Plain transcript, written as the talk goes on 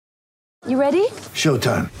You ready?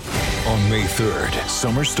 Showtime. On May 3rd,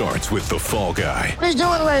 summer starts with The Fall Guy. Let's do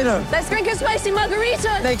it later. Let's drink a spicy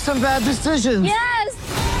margarita. Make some bad decisions.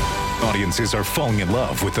 Yes! Audiences are falling in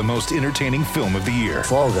love with the most entertaining film of the year.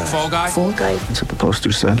 Fall Guy. Fall Guy? Fall guy. That's what the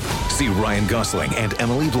poster said. See Ryan Gosling and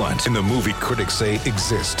Emily Blunt in the movie critics say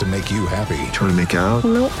exists to make you happy. Trying to make it out?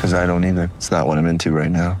 Nope. Because I don't either. It's not what I'm into right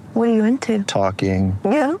now. What are you into? Talking.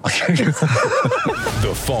 Yeah.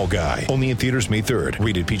 The Fall Guy. Only in theaters May 3rd.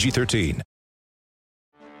 Rated PG-13.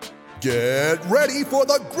 Get ready for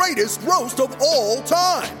the greatest roast of all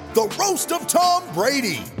time, the Roast of Tom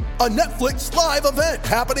Brady, a Netflix live event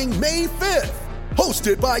happening May 5th.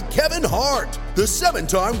 Hosted by Kevin Hart, the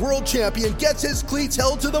 7-time world champion gets his cleats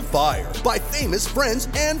held to the fire by famous friends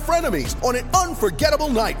and frenemies on an unforgettable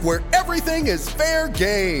night where everything is fair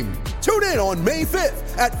game. Tune in on May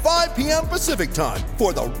 5th at 5 p.m. Pacific time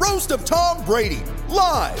for the Roast of Tom Brady,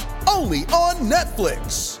 live only on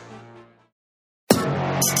Netflix.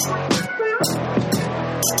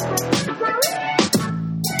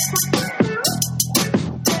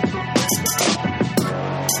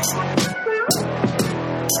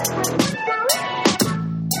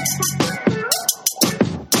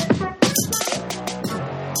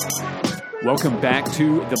 Welcome back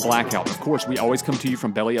to The Blackout. Of course, we always come to you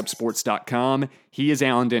from BellyUpSports.com. He is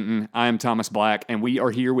Alan Denton. I am Thomas Black, and we are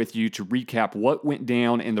here with you to recap what went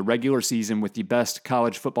down in the regular season with the best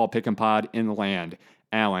college football pick'em pod in the land.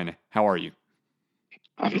 Alan, how are you?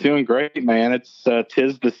 I'm doing great, man. It's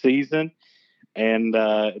tis the season, and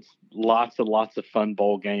it's lots and lots of fun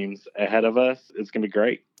bowl games ahead of us. It's going to be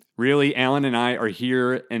great. Really, Alan and I are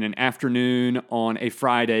here in an afternoon on a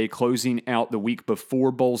Friday, closing out the week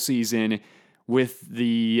before bowl season with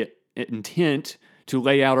the intent to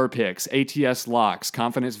lay out our picks, ATS locks,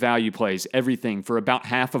 confidence value plays, everything for about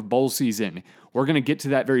half of bowl season. We're going to get to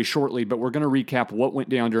that very shortly, but we're going to recap what went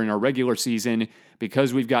down during our regular season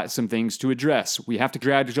because we've got some things to address. We have to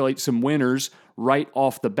congratulate some winners right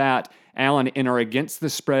off the bat. Alan, in our Against the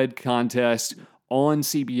Spread contest on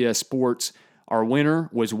CBS Sports, our winner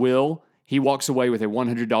was Will. He walks away with a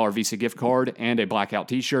 $100 Visa gift card and a Blackout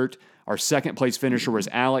t-shirt. Our second place finisher was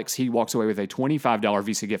Alex. He walks away with a $25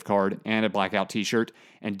 Visa gift card and a Blackout t-shirt.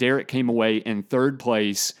 And Derek came away in third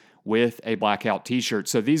place with a Blackout t-shirt.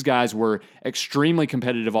 So these guys were extremely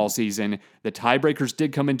competitive all season. The tiebreakers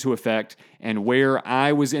did come into effect, and where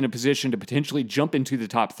I was in a position to potentially jump into the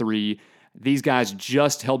top three, these guys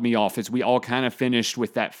just held me off as we all kind of finished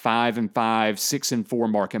with that 5-5, 6-4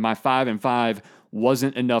 mark. And my 5-5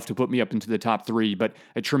 wasn't enough to put me up into the top three, but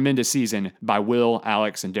a tremendous season by Will,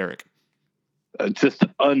 Alex, and Derek. Just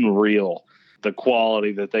unreal, the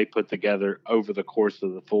quality that they put together over the course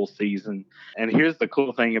of the full season. And here's the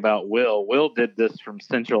cool thing about Will. Will did this from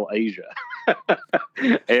Central Asia.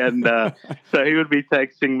 And so he would be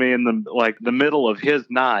texting me in the middle of his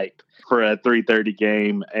night for a 3:30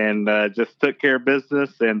 game, and just took care of business.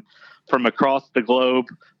 And from across the globe,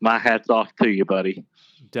 my hat's off to you, buddy.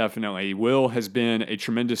 Definitely. Will has been a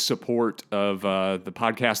tremendous support of the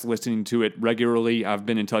podcast, listening to it regularly. I've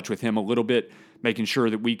been in touch with him a little bit, making sure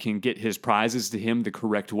that we can get his prizes to him the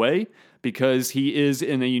correct way, because he is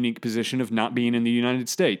in a unique position of not being in the United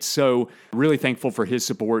States. So really thankful for his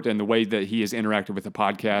support and the way that he has interacted with the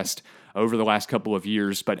podcast over the last couple of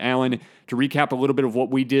years. But Alan, to recap a little bit of what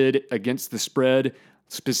we did against the spread,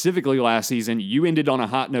 specifically last season, you ended on a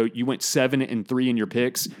hot note. You went 7-3 in your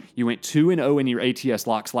picks. You went 2-0 in your ATS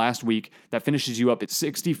locks last week. That finishes you up at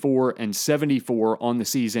 64-74 on the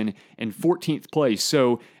season in 14th place.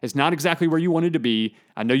 So it's not exactly where you wanted to be.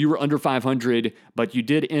 I know you were under 500, but you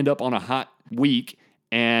did end up on a hot week,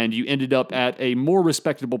 and you ended up at a more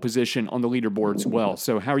respectable position on the leaderboard as well.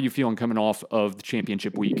 So how are you feeling coming off of the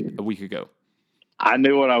championship week a week ago? I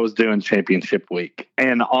knew what I was doing championship week.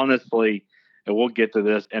 And honestly, and we'll get to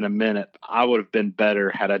this in a minute, I would have been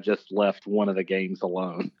better had I just left one of the games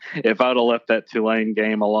alone. If I would have left that Tulane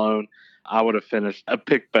game alone, I would have finished a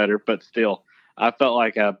pick better. But still, I felt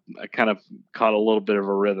like I kind of caught a little bit of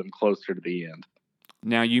a rhythm closer to the end.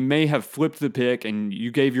 Now, you may have flipped the pick, and you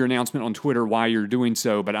gave your announcement on Twitter why you're doing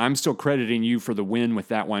so, but I'm still crediting you for the win with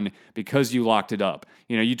that one because you locked it up.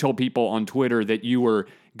 You know, you told people on Twitter that you were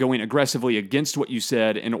going aggressively against what you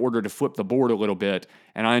said in order to flip the board a little bit,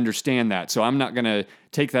 and I understand that. So I'm not going to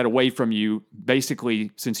take that away from you, basically,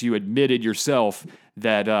 since you admitted yourself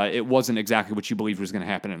that it wasn't exactly what you believed was going to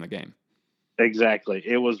happen in the game. Exactly.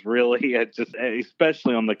 It was really just,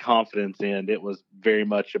 especially on the confidence end, it was very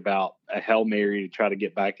much about a Hail Mary to try to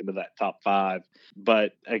get back into that top five.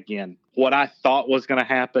 But again, what I thought was going to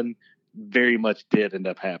happen very much did end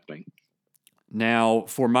up happening. Now,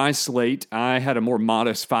 for my slate, I had a more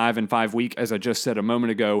modest 5-5 week, as I just said a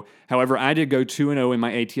moment ago. However, I did go 2-0 in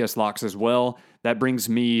my ATS locks as well. That brings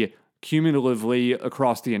me cumulatively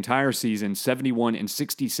across the entire season,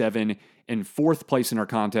 71-67 in fourth place in our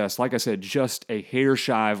contest. Like I said, just a hair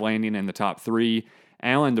shy of landing in the top three.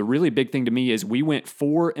 Alan, the really big thing to me is we went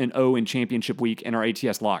 4-0 in championship week in our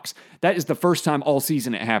ATS locks. That is the first time all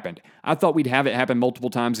season it happened. I thought we'd have it happen multiple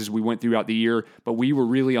times as we went throughout the year, but we were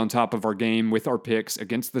really on top of our game with our picks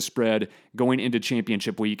against the spread going into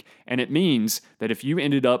championship week. And it means that if you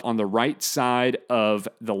ended up on the right side of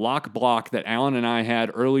the lock block that Alan and I had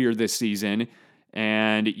earlier this season,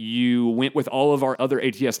 and you went with all of our other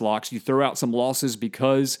ATS locks, you throw out some losses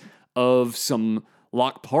because of some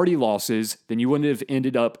lock party losses, then you wouldn't have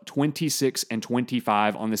ended up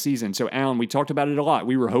 26-25 on the season. So, Alan, we talked about it a lot.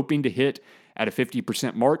 We were hoping to hit at a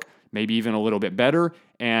 50% mark, maybe even a little bit better.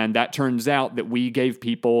 And that turns out that we gave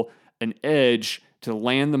people an edge to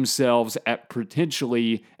land themselves at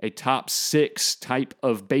potentially a top 6 type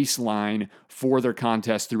of baseline for their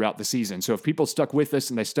contest throughout the season. So if people stuck with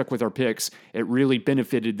us and they stuck with our picks, it really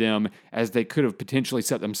benefited them, as they could have potentially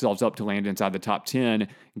set themselves up to land inside the top 10,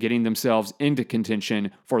 getting themselves into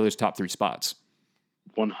contention for those top 3 spots.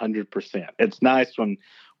 100%. It's nice when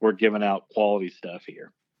we're giving out quality stuff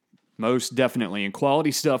here. Most definitely. And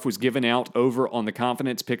quality stuff was given out over on the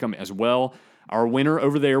Confidence Pick'em as well. Our winner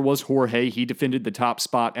over there was Jorge. He defended the top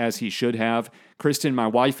spot as he should have. Kristen, my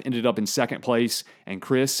wife, ended up in second place, and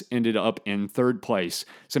Chris ended up in third place.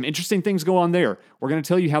 Some interesting things go on there. We're going to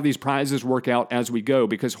tell you how these prizes work out as we go,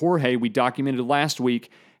 because Jorge, we documented last week,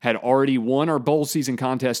 had already won our bowl season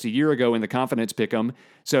contest a year ago in the Confidence Pick'em.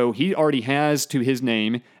 So he already has to his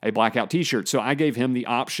name a blackout t-shirt. So I gave him the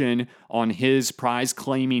option on his prize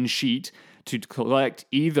claiming sheet to collect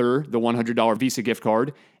either the $100 Visa gift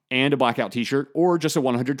card and a blackout t-shirt, or just a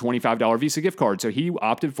 $125 Visa gift card. So he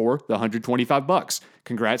opted for the $125.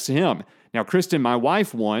 Congrats to him. Now, Kristen, my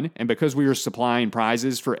wife, won, and because we were supplying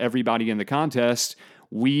prizes for everybody in the contest,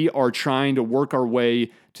 we are trying to work our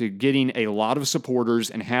way to getting a lot of supporters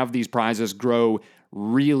and have these prizes grow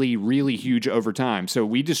really, really huge over time. So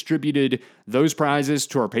we distributed those prizes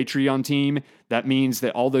to our Patreon team. That means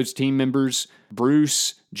that all those team members,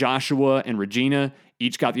 Bruce, Joshua, and Regina,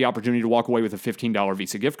 each got the opportunity to walk away with a $15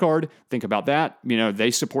 Visa gift card. Think about that. You know, they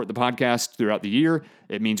support the podcast throughout the year.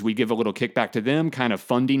 It means we give a little kickback to them, kind of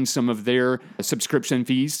funding some of their subscription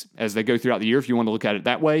fees as they go throughout the year, if you want to look at it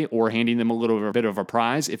that way, or handing them a little bit of a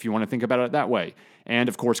prize if you want to think about it that way. And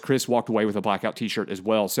of course, Chris walked away with a blackout t-shirt as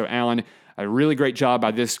well. So Alan, a really great job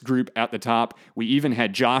by this group at the top. We even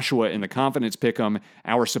had Joshua in the Confidence Pick'em,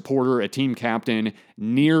 our supporter, a team captain,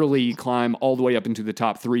 nearly climb all the way up into the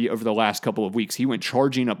top 3 over the last couple of weeks. He went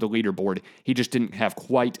charging up the leaderboard. He just didn't have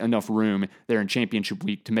quite enough room there in championship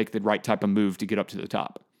week to make the right type of move to get up to the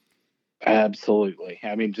top. Absolutely.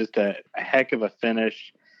 I mean, just a heck of a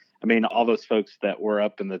finish. I mean, all those folks that were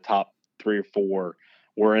up in the top 3 or 4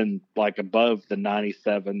 were in like above the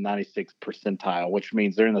 97, 96 percentile, which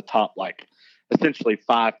means they're in the top, like essentially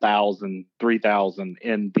 5,000, 3,000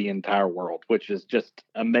 in the entire world, which is just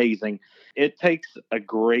amazing. It takes a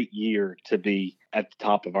great year to be at the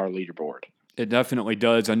top of our leaderboard. It definitely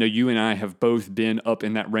does. I know you and I have both been up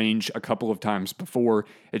in that range a couple of times before.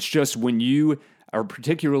 It's just when you are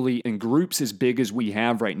particularly in groups as big as we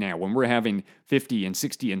have right now, when we're having 50 and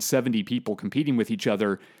 60 and 70 people competing with each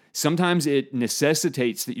other, sometimes it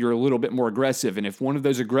necessitates that you're a little bit more aggressive. And if one of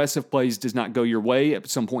those aggressive plays does not go your way at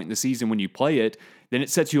some point in the season when you play it, then it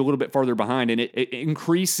sets you a little bit farther behind, and it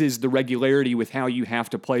increases the regularity with how you have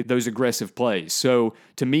to play those aggressive plays. So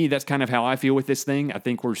to me, that's kind of how I feel with this thing. I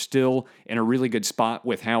think we're still in a really good spot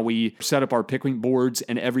with how we set up our picking boards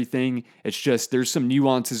and everything. It's just there's some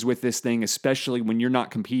nuances with this thing, especially when you're not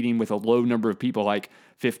competing with a low number of people like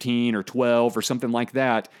 15 or 12 or something like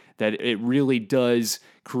that, that it really does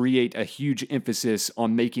create a huge emphasis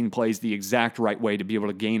on making plays the exact right way to be able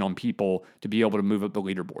to gain on people, to be able to move up the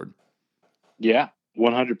leaderboard. Yeah,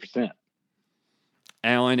 100%.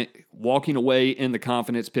 Alan, walking away in the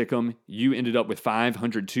Confidence Pick'em, you ended up with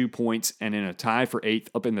 502 points and in a tie for 8th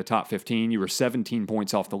up in the top 15. You were 17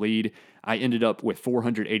 points off the lead. I ended up with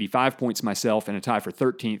 485 points myself and a tie for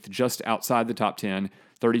 13th, just outside the top 10,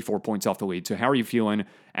 34 points off the lead. So how are you feeling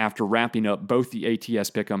after wrapping up both the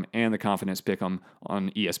ATS Pick'em and the Confidence Pick'em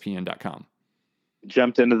on ESPN.com?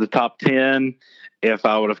 Jumped into the top 10. If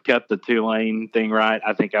I would have kept the Tulane thing right,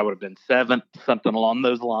 I think I would have been 7th, something along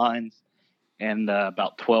those lines, and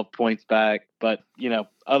about 12 points back. But, you know,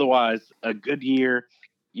 otherwise, a good year.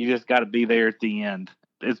 You just got to be there at the end.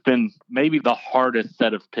 It's been maybe the hardest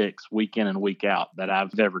set of picks week in and week out that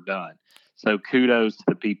I've ever done. So kudos to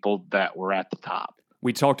the people that were at the top.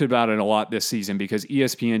 We talked about it a lot this season because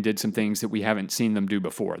ESPN did some things that we haven't seen them do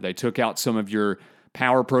before. They took out some of your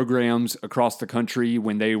power programs across the country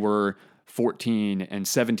when they were 14 and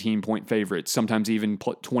 17 point favorites, sometimes even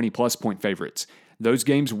 20 plus point favorites. Those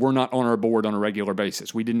games were not on our board on a regular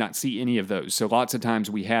basis. We did not see any of those. So lots of times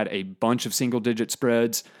we had a bunch of single-digit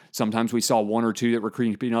spreads. Sometimes we saw one or two that were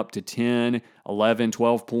creeping up to 10, 11,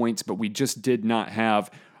 12 points, but we just did not have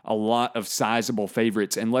a lot of sizable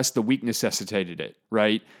favorites unless the week necessitated it,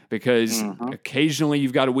 right? Because occasionally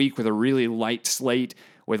you've got a week with a really light slate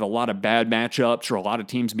with a lot of bad matchups or a lot of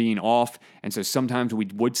teams being off. And so sometimes we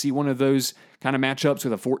would see one of those kind of matchups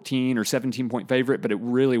with a 14 or 17 point favorite, but it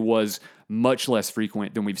really was much less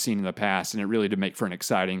frequent than we've seen in the past. And it really did make for an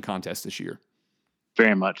exciting contest this year.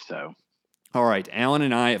 Very much so. All right, Alan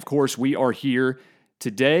and I, of course, we are here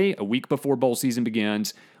today, a week before bowl season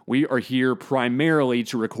begins. We are here primarily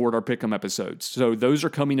to record our Pick'em episodes. So those are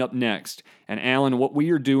coming up next. And Alan, what we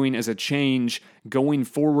are doing as a change going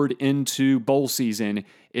forward into bowl season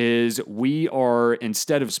is we are,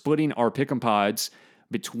 instead of splitting our Pick'em pods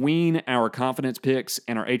between our confidence picks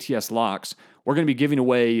and our ATS locks, we're going to be giving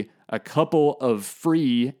away a couple of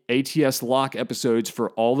free ATS lock episodes for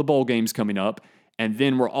all the bowl games coming up. And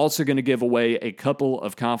then we're also going to give away a couple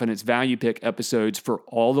of confidence value pick episodes for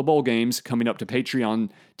all the bowl games coming up to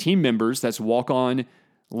Patreon team members. That's walk-on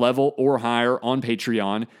level or higher on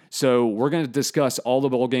Patreon. So we're going to discuss all the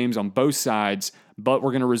bowl games on both sides, but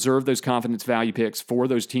we're going to reserve those confidence value picks for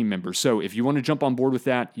those team members. So if you want to jump on board with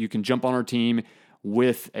that, you can jump on our team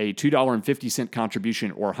with a $2.50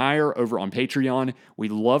 contribution or higher over on Patreon. We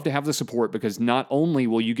love to have the support because not only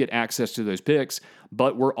will you get access to those picks,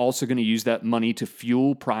 but we're also going to use that money to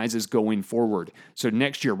fuel prizes going forward. So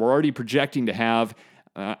next year, we're already projecting to have,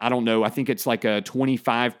 I don't know, I think it's like a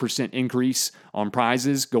 25% increase on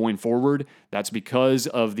prizes going forward. That's because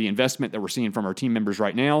of the investment that we're seeing from our team members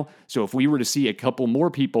right now. So if we were to see a couple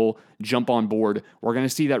more people jump on board, we're going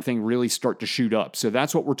to see that thing really start to shoot up. So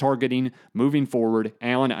that's what we're targeting moving forward.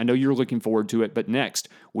 Alan, I know you're looking forward to it, but next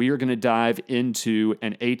we are going to dive into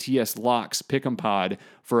an ATS Locks Pick'em pod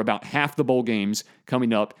for about half the bowl games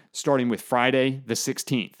coming up, starting with Friday the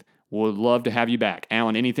 16th. We'd love to have you back.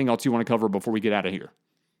 Alan, anything else you want to cover before we get out of here?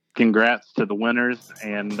 Congrats to the winners,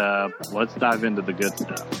 and let's dive into the good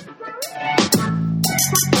stuff.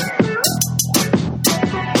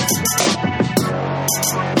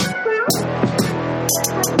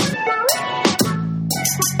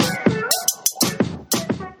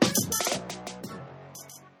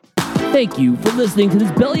 Thank you for listening to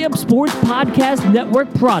this Belly Up Sports Podcast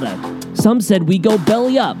Network product. Some said we go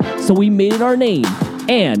belly up, so we made it our name,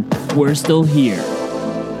 and we're still here.